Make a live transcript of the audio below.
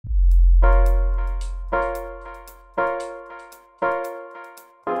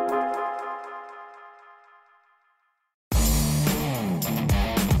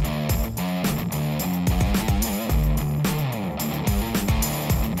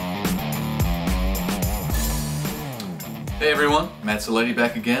Hey everyone, Matt Cellitti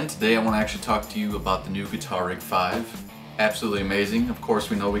back again. Today I want to actually talk to you about the new Guitar Rig 5. Absolutely amazing. Of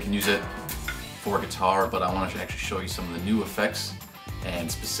course we know we can use it for guitar, but I want to actually show you some of the new effects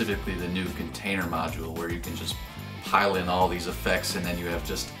and specifically the new container module where you can just pile in all these effects and then you have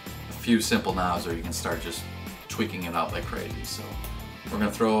just a few simple knobs or you can start just tweaking it out like crazy. So we're going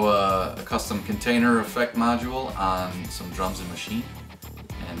to throw a custom container effect module on some drums in Maschine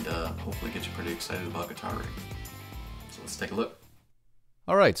and hopefully get you pretty excited about Guitar Rig. So let's take a look.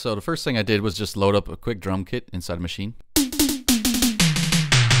 Alright, so the first thing I did was just load up a quick drum kit inside of Maschine.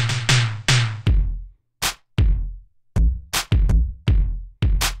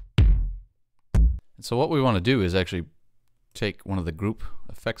 So what we want to do is actually take one of the group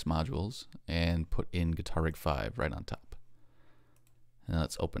effects modules and put in Guitar Rig 5 right on top. And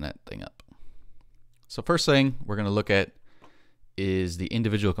let's open that thing up. So first thing we're going to look at is the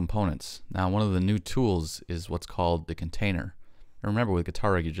individual components. Now one of the new tools is what's called the container. And remember with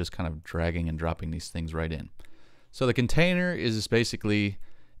Guitar Rig you're just kind of dragging and dropping these things right in. So the container is basically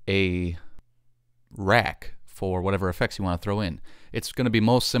a rack for whatever effects you want to throw in. It's going to be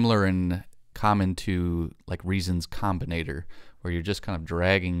most similar and common to like Reason's Combinator, where you're just kind of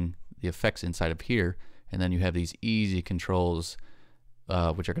dragging the effects inside of here, and then you have these easy controls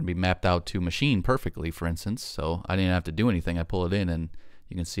which are going to be mapped out to Maschine perfectly, for instance. So I didn't have to do anything. I pull it in and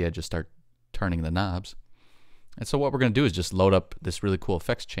you can see I just start turning the knobs. And so what we're going to do is just load up this really cool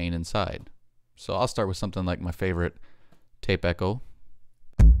effects chain inside. So I'll start with something like my favorite tape echo.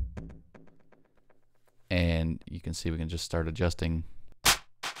 And you can see we can just start adjusting.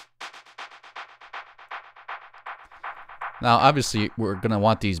 Now obviously we're going to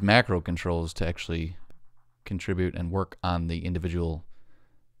want these macro controls to actually contribute and work on the individual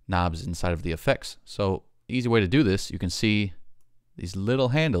knobs inside of the effects. So easy way to do this, you can see these little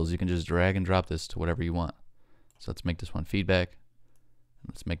handles. You can just drag and drop this to whatever you want. So let's make this one feedback.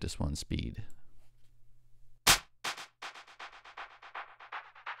 Let's make this one speed.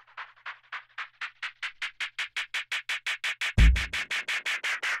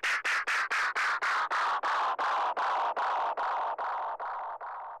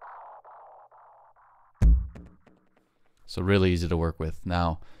 So really easy to work with.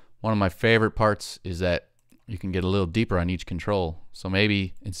 Now, one of my favorite parts is that you can get a little deeper on each control. So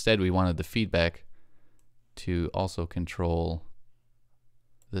maybe instead we wanted the feedback to also control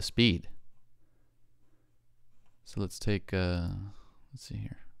the speed. So let's take, let's see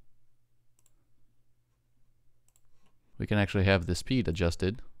here. We can actually have the speed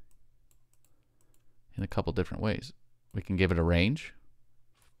adjusted in a couple different ways. We can give it a range.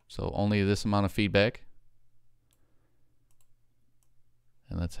 So only this amount of feedback.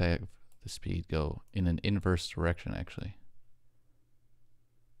 And let's have the speed go in an inverse direction actually.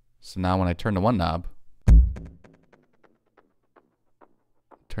 So now when I turn the one knob,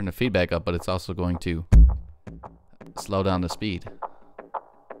 turn the feedback up, but it's also going to slow down the speed.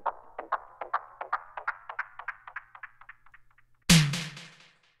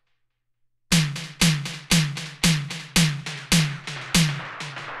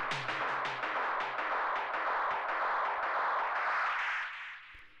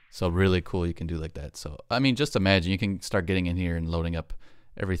 So really cool you can do like that. So I mean, just imagine you can start getting in here and loading up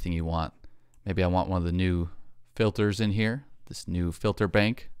everything you want. Maybe I want one of the new filters in here, this new filter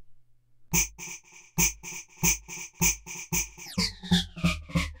bank.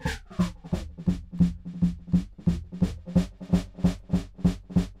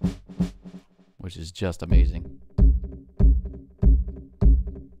 Which is just amazing.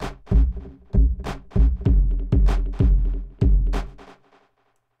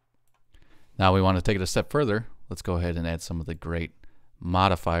 Now we want to take it a step further. Let's go ahead and add some of the great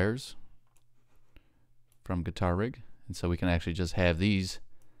modifiers from Guitar Rig. And so we can actually just have these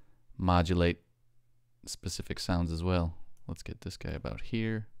modulate specific sounds as well. Let's get this guy about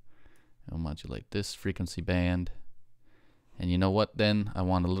here. I'll modulate this frequency band. And you know what then? I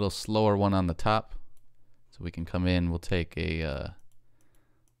want a little slower one on the top. So we can come in, we'll take a,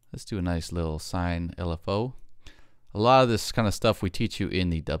 let's do a nice little sine LFO. A lot of this kind of stuff we teach you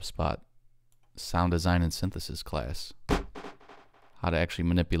in the Dubspot sound design and synthesis class. How to actually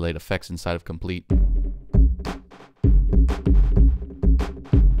manipulate effects inside of Komplete.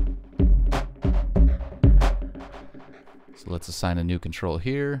 So let's assign a new control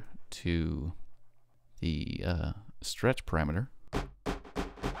here to the stretch parameter.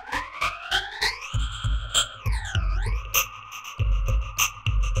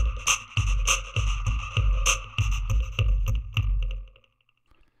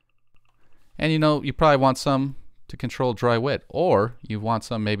 And you know, you probably want some to control dry wet, or you want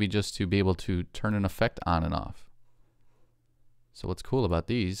some maybe just to be able to turn an effect on and off. So what's cool about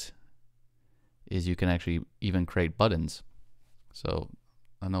these is you can actually even create buttons. So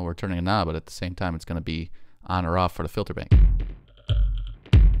I know we're turning a knob, but at the same time it's going to be on or off for the filter bank.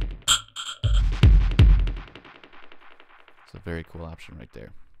 It's a very cool option right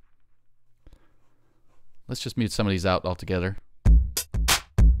there. Let's just mute some of these out altogether.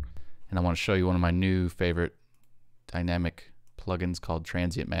 And I want to show you one of my new favorite dynamic plugins called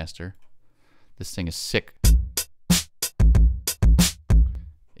Transient Master. This thing is sick.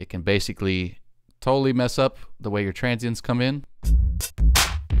 It can basically totally mess up the way your transients come in.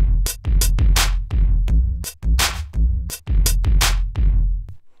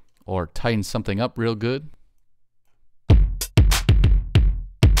 Or tighten something up real good.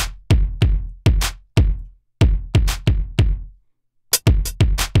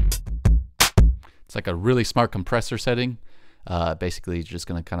 It's like a really smart compressor setting. Basically, you're just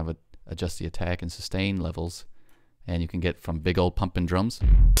going to kind of adjust the attack and sustain levels. And you can get from big old pumping drums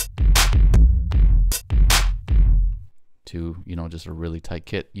to, you know, just a really tight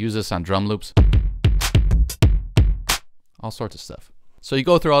kit. Use this on drum loops. All sorts of stuff. So you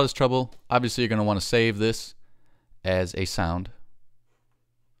go through all this trouble. Obviously, you're going to want to save this as a sound.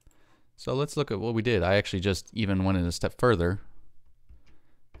 So let's look at what we did. I actually just even went in a step further.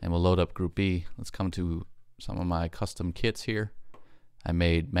 And we'll load up Group B. Let's come to some of my custom kits here. I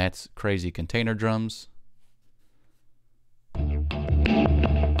made Matt's crazy container drums.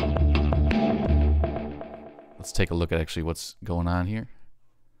 Let's take a look at actually what's going on here.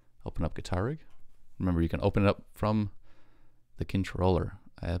 Open up Guitar Rig. Remember, you can open it up from the controller.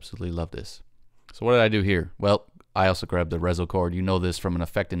 I absolutely love this. So what did I do here? Well, I also grabbed the Reso cord. You know this from an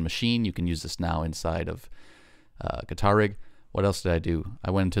effect in Maschine. You can use this now inside of Guitar Rig. What else did I do?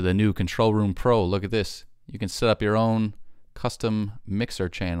 I went into the new Control Room Pro. Look at this. You can set up your own custom mixer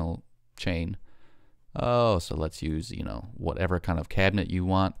channel chain. Oh, so let's use, you know, whatever kind of cabinet you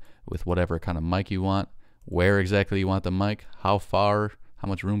want with whatever kind of mic you want, where exactly you want the mic, how far, how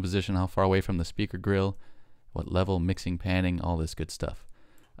much room position, how far away from the speaker grill, what level, mixing, panning, all this good stuff.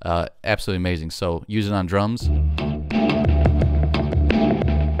 Absolutely amazing. So use it on drums. We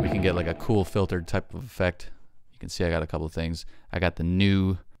can get like a cool filtered type of effect. You can see I got a couple of things. I got the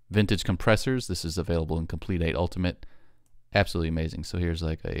new vintage compressors. This is available in Komplete 8 Ultimate. Absolutely amazing. So here's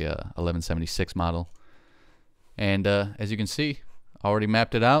like a 1176 model. And as you can see, I already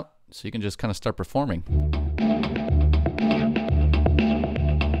mapped it out. So you can just kind of start performing.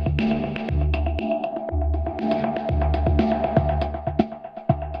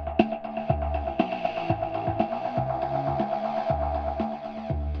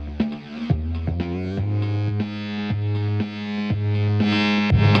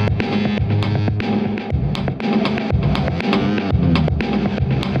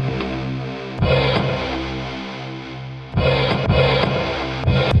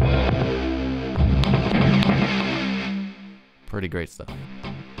 Pretty great stuff.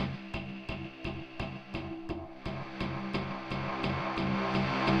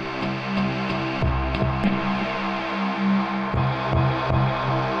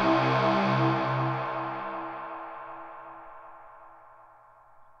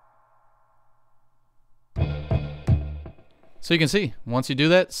 So you can see, once you do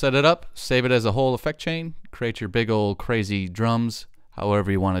that, set it up, save it as a whole effect chain, create your big old crazy drums,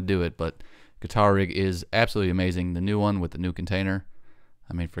 however you want to do it. But Guitar Rig is absolutely amazing. The new one with the new container,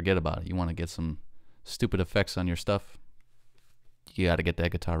 I mean, forget about it. You want to get some stupid effects on your stuff, you got to get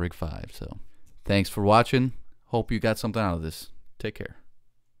that Guitar Rig 5. So thanks for watching. Hope you got something out of this. Take care.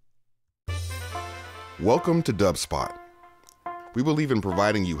 Welcome to Dubspot. We believe in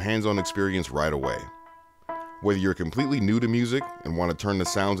providing you hands-on experience right away. Whether you're completely new to music and want to turn the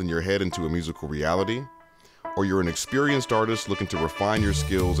sounds in your head into a musical reality, or you're an experienced artist looking to refine your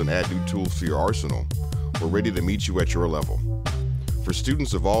skills and add new tools to your arsenal, we're ready to meet you at your level. For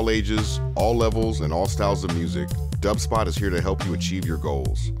students of all ages, all levels, and all styles of music, Dubspot is here to help you achieve your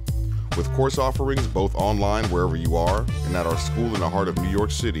goals. With course offerings both online wherever you are and at our school in the heart of New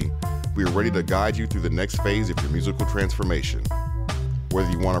York City, we are ready to guide you through the next phase of your musical transformation. Whether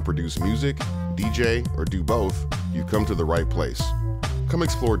you want to produce music, DJ, or do both, you've come to the right place. Come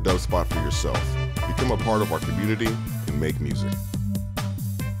explore Dubspot for yourself. Become a part of our community and make music.